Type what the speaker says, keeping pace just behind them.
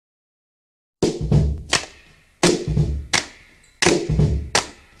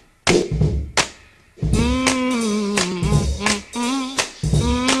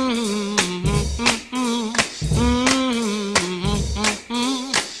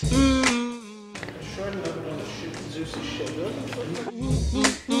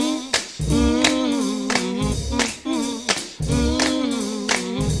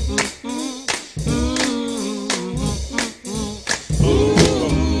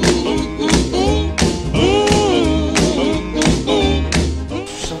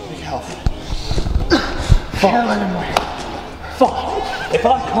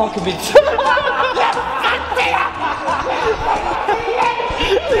fucking been.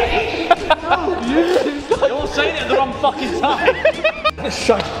 You're saying it at the wrong fucking time.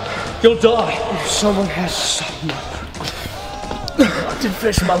 Shut. You'll die. Someone has to stop me. I didn't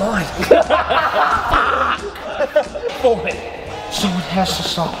finish my line. For me. Someone has to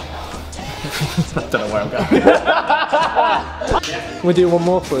stop. I don't know where I'm going. Can we do one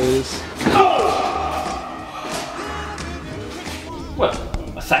more, please? Well,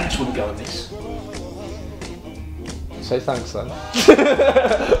 a thanks wouldn't go in this. Say thanks then.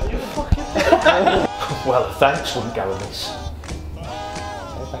 Well, a thanks wouldn't go in this.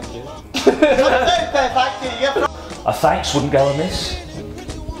 Say thank you. A thanks wouldn't go in this.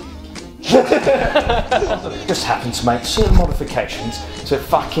 Just happened to make certain modifications to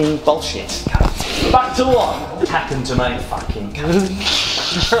fucking bullshit. Back to what? Happened to make fucking.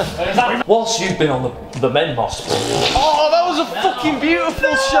 Whilst you've been on the men hospital. Oh, that was a fucking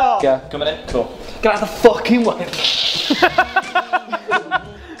beautiful shot! Yeah, coming in. Cool. Get out of the fucking way.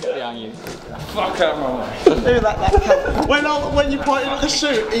 Behind you. Fuck out of my way. Dude, that when you pointed at the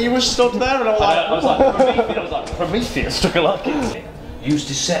suit, he was stood there and I was like, Prometheus took a lucky. Use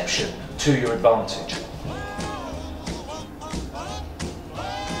deception to your advantage.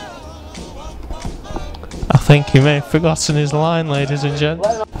 I think he may have forgotten his line, ladies and gents.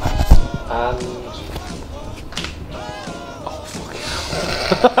 And... Oh, fuck.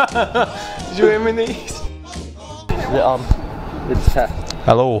 Did you hear me these? Is it on? It's test.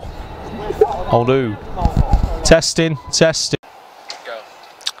 Hello. I'll do. Testing, testing. Go.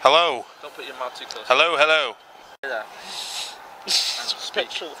 Hello. Don't put your mouth too close. Hello, hello. There.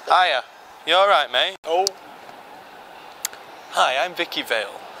 Hiya. You alright, mate? Oh. Hi, I'm Vicky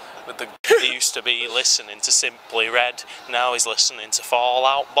Vale. With the he used to be listening to Simply Red, now he's listening to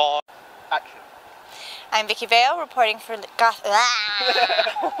Fallout Boy. Action. I'm Vicky Vale, reporting for Goth.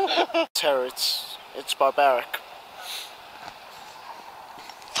 Terror, it's barbaric.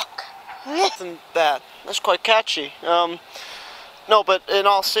 Fuck. Nothing bad. That's quite catchy. No, but in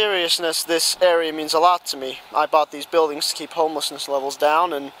all seriousness, this area means a lot to me. I bought these buildings to keep homelessness levels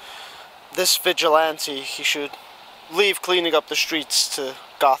down, and this vigilante, he should leave cleaning up the streets to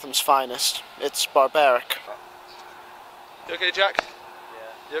Gotham's finest. It's barbaric. You okay, Jack?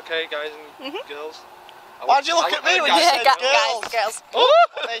 Yeah. You okay, guys and girls? Why'd you look at me when you said Girls. Oh!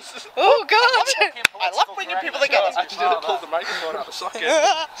 Oh God! I love bringing people together. I accidentally pulled the microphone out of the socket.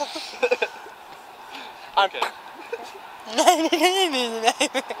 Okay.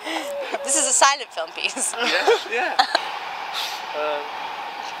 This is a silent film piece. Yeah.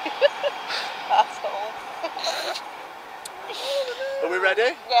 Asshole. Are we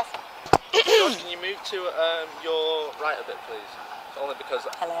ready? Yes. George, can you move to your right a bit, please? Only because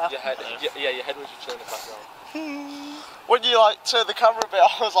Hello. your head, your head was just in the background. When you like turn the camera a bit,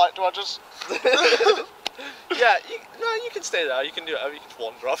 I was like, do I just? Yeah, you can stay there. You can do it. You can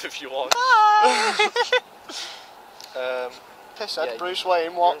wander off if you want. Piss head Yeah, Bruce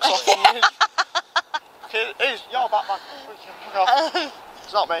Wayne walks off on you. Okay, you're Batman. Fuck off.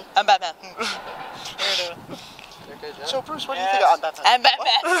 It's not me. I'm Batman. So Bruce, what do you think I'm Batman? I'm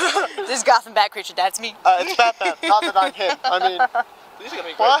Batman. This is Gotham Bat Creature, that's me. It's Batman, not that I'm him. I mean... These are going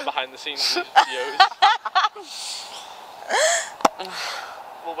to be great behind the scenes videos.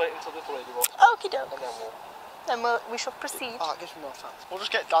 We'll wait until this lady walks. Okie doke. And then Then we shall proceed. Oh, it gives me more fun. We'll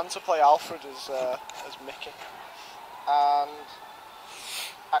just get Dan to play Alfred as Mickey. And...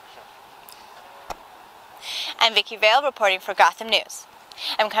 action. I'm Vicky Vale, reporting for Gotham News.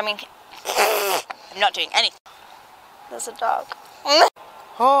 I'm not doing anything. There's a dog.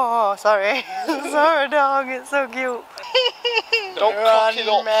 Oh, sorry. Sorry, dog. It's so cute. Don't cock it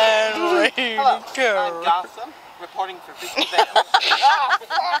up. Man, Hello, I'm Gotham, reporting for Vicky Vale.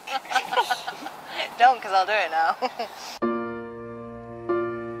 Don't, because I'll do it now.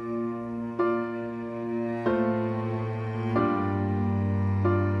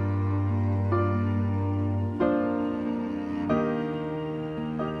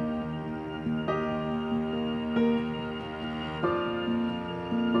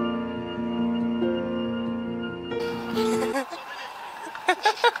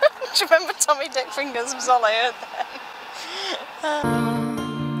 Do you remember Tommy Dick Fingers was all I heard then?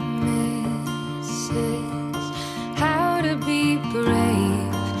 How to be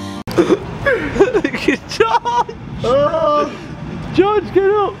brave. George! Oh, George,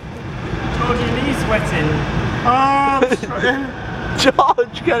 get up! George, your knee's sweating. Oh,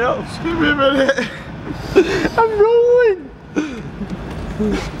 George, get up! Give me a minute. I'm rolling.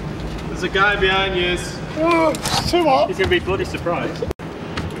 There's a guy behind you. Oh, it's too hot. He's going to be bloody surprised.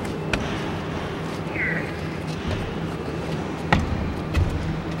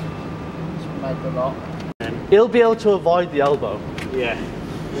 a lot. He'll be able to avoid the elbow. Yeah.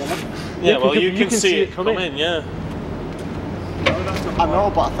 Yeah, well, you can see it come in. in, yeah. I know,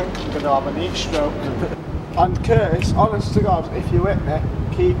 but I think I'm going to have a heat stroke. And Curtis, honest to God, if you hit me,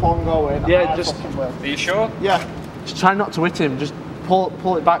 keep on going. Yeah, I just. fucking will. Are you sure? Yeah. Just try not to hit him. Just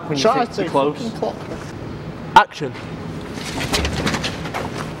pull it back when you think too close. Action.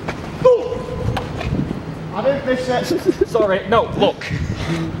 I didn't miss it. Sorry, no, look.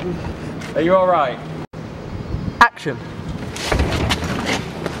 Are you alright? Action.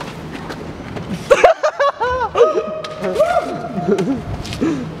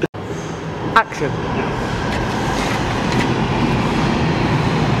 Action.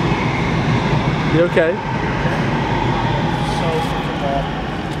 You okay? So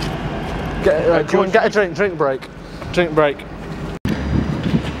fucking warm. Go on, get a drink. Drink break. Drink break.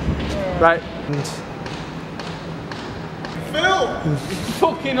 Right. Phil!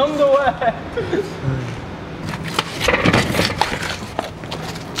 Fucking underwear!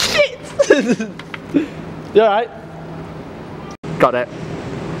 You alright? Got it.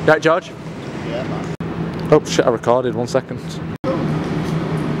 Right, George? Yeah, man. Oh shit, I recorded. 1 second.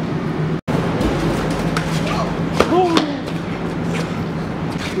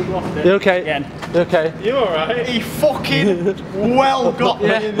 You okay? Again. You okay? You alright? He fucking well got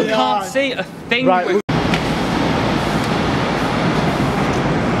me in the eye. Can't see a thing. Right.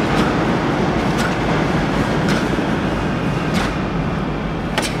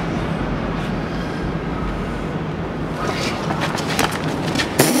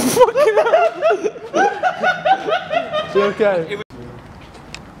 You okay?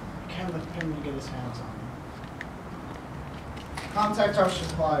 Can the penguin get his hands on him? Contact our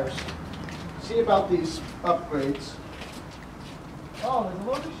suppliers. See about these upgrades. Oh, there's a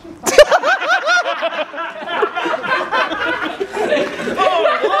lot of shit.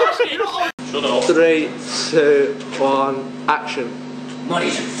 Shut up. 3, 2, 1, action.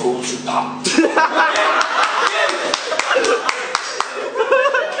 Money's a fool's pop.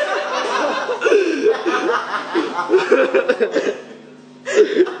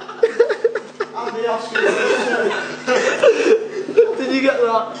 Did you get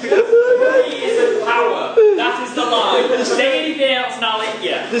that? Money isn't power. That is the line. Say anything else and I'll hit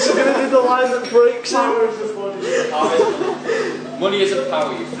you. This is going to be the line that breaks it. Money isn't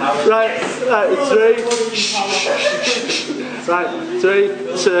power, you power. Right, 3,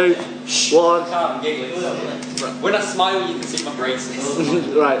 2, 1. I'm giggling. When I smile, you can see my braces.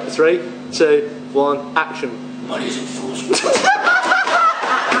 Right, 3, 2, 1, action. Money isn't fool's.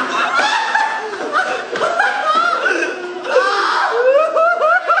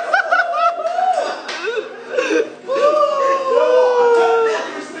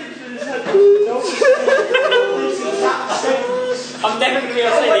 I'm never going to be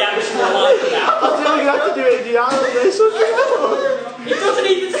able to say the actual line for that. I feel like you have to do it in the island or something. It doesn't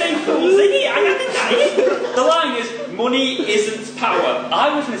even say fools in it. I haven't done it. The line is, money isn't power.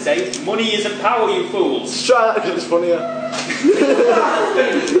 I was going to say, money isn't power, you fools. Let's try that because it's funnier.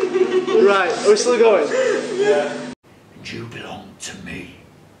 Right, are we still going? Yeah. You belong to me.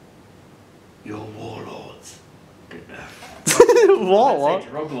 You're warlords. What?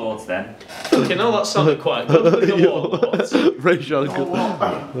 Drug lords then. You know, that sounded quite good. Ratio.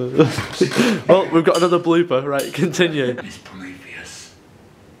 Well, we've got another blooper. Right, continue. Miss Prometheus.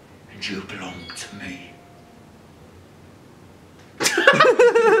 And you belong to me.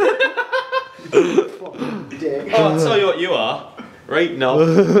 Oh, I'll tell you what you are. Right now.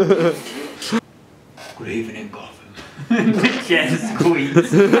 Good evening, Gotham. Yes,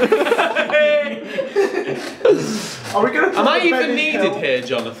 squeeze. Are we going to Am I even needed here,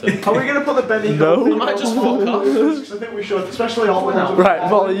 Jonathan? Are we going to put the Benny No. Hill I might just fuck off. I think we should, especially all the ones.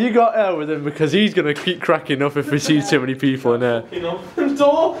 Right, Molly, you got air with him because he's going to keep cracking up if we see too many people in there. You know,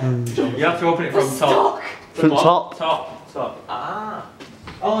 door. You have to open it from top. From top. Top. Ah.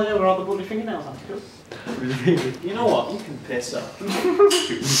 Oh yeah, we're all the bloody fingernails on. Cool. You know what? You can piss up.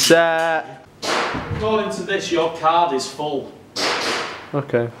 Set. According to this, your card is full.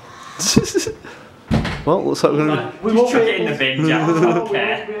 Okay. Well, looks like we're going to We Just chuck it in the bin, Jack. I don't be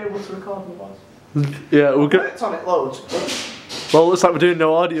care. able to record the voice. be... Yeah, we're going to... It's on it loads. Well, looks like we're doing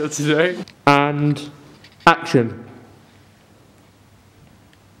no audio today. And... action.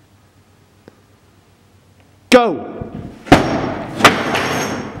 Go!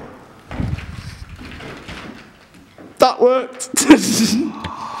 That worked!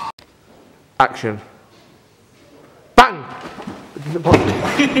 Action. Bang!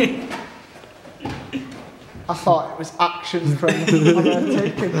 I thought it was action from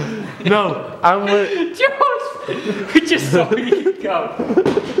Undertaken. No, I'm with... George! We just saw you go.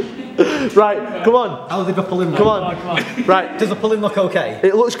 Right, come on. How's the pulling? Come on. Right. Does the pulling look okay?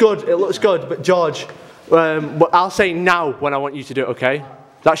 It looks good. It looks good. But George, I'll say now when I want you to do it. Okay.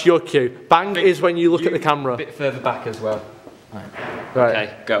 That's your cue. Bang is when you look at the camera. A bit further back as well. Right.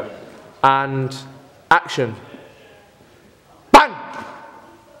 Okay, go. And action. Bang!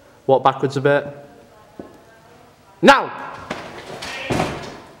 Walk backwards a bit. Now!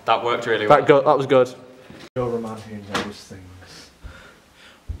 That worked really well. That was good. You're a man who knows things.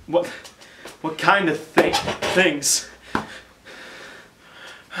 What kind of things?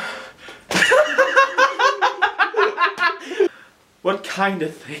 What kind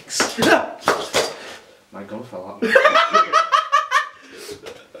of things? My gun fell out.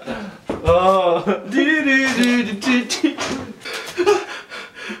 Oh.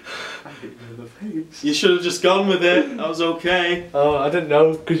 You should have just gone with it. That was okay. Oh, I didn't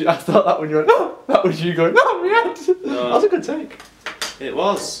know because I thought that when you went, oh, that was you going, oh, yeah. No. That was a good take. It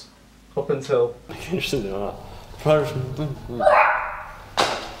was. Up until. Interesting to that.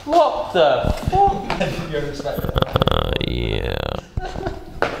 What the fuck? Yeah.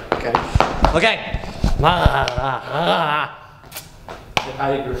 Okay. Okay. I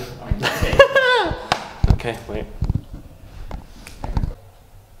agree. Okay, wait.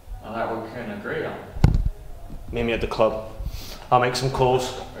 I like what we can agree on. Meet me at the club. I'll make some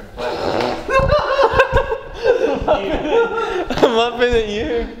calls. I'm laughing at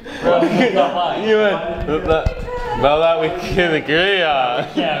you. You went, that we can agree on.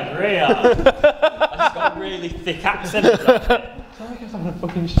 Yeah, agree on. I just got a really thick accent.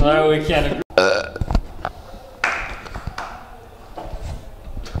 No, we can agree.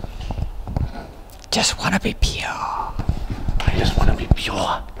 Just wanna be pure. I just wanna be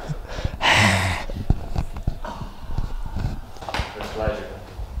pure.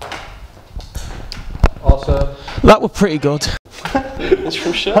 Also, That were pretty good. It's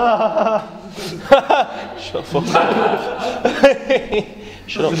from Shut. Shut the fuck up.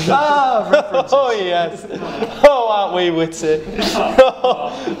 Shut up. Oh yes. Oh, aren't we witty?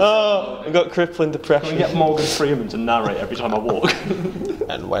 Oh, I've got crippling depression. Can we get Morgan Freeman to narrate every time I walk?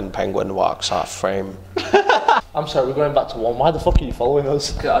 And when Penguin walks off frame. I'm sorry, we're going back to one. Why the fuck are you following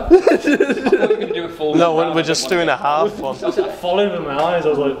us? I thought we were going to do a full. No, we're just doing a half one. I was like following with my eyes. I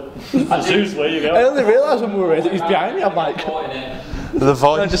was like, Zeus, where you go? I only realised when we were in it, he's behind me. I'm like, The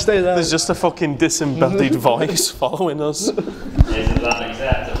voice. no, just stay there. There's just a fucking disembodied voice following us. Isn't that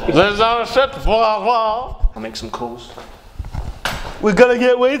acceptable? There's no shit. I'll make some calls. We're gonna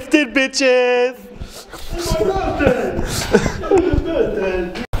get wasted, bitches.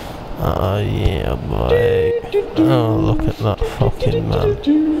 Oh yeah, boy. Oh, look at that fucking man.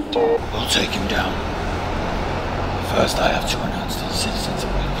 We'll take him down. First, I have to announce to the citizens of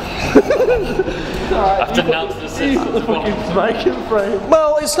I have to announce the citizens. Making frame.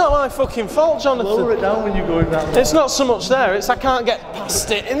 Well, it's not my fucking fault, Jonathan. Lower it down when you're going down. It's not so much there, it's I can't get past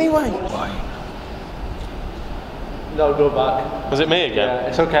it anyway. Why? No, go back. Was it me again? Yeah,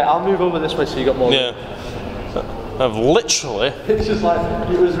 it's okay. I'll move over this way so you got more. Yeah. I've literally. It's just like,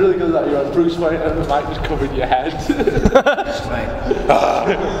 it was really good that you had Bruce Wayne and the mic just covered your head.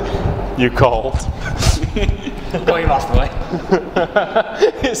 You called. Got you last way.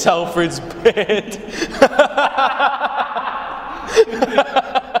 It's Alfred's beard.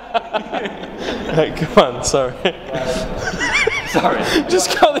 Right, come on, sorry. Sorry.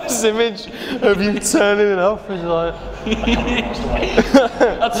 Just got this image of you turning and Alfred's like.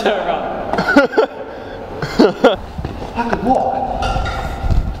 I'll turn around. I could walk.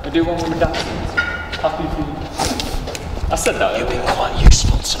 I do one with dancing. Happy feet. I said that. You've been quite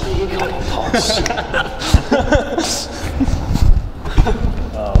useful to me, Pops.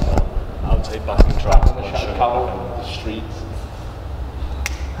 Oh man, I'll take back and try On the Shattered Cowl, the streets.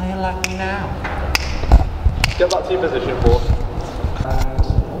 How you like me now? Get back to your position, boy. And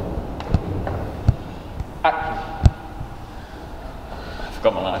action. I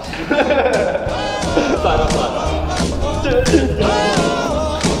forgot my line.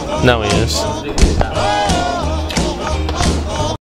 No, he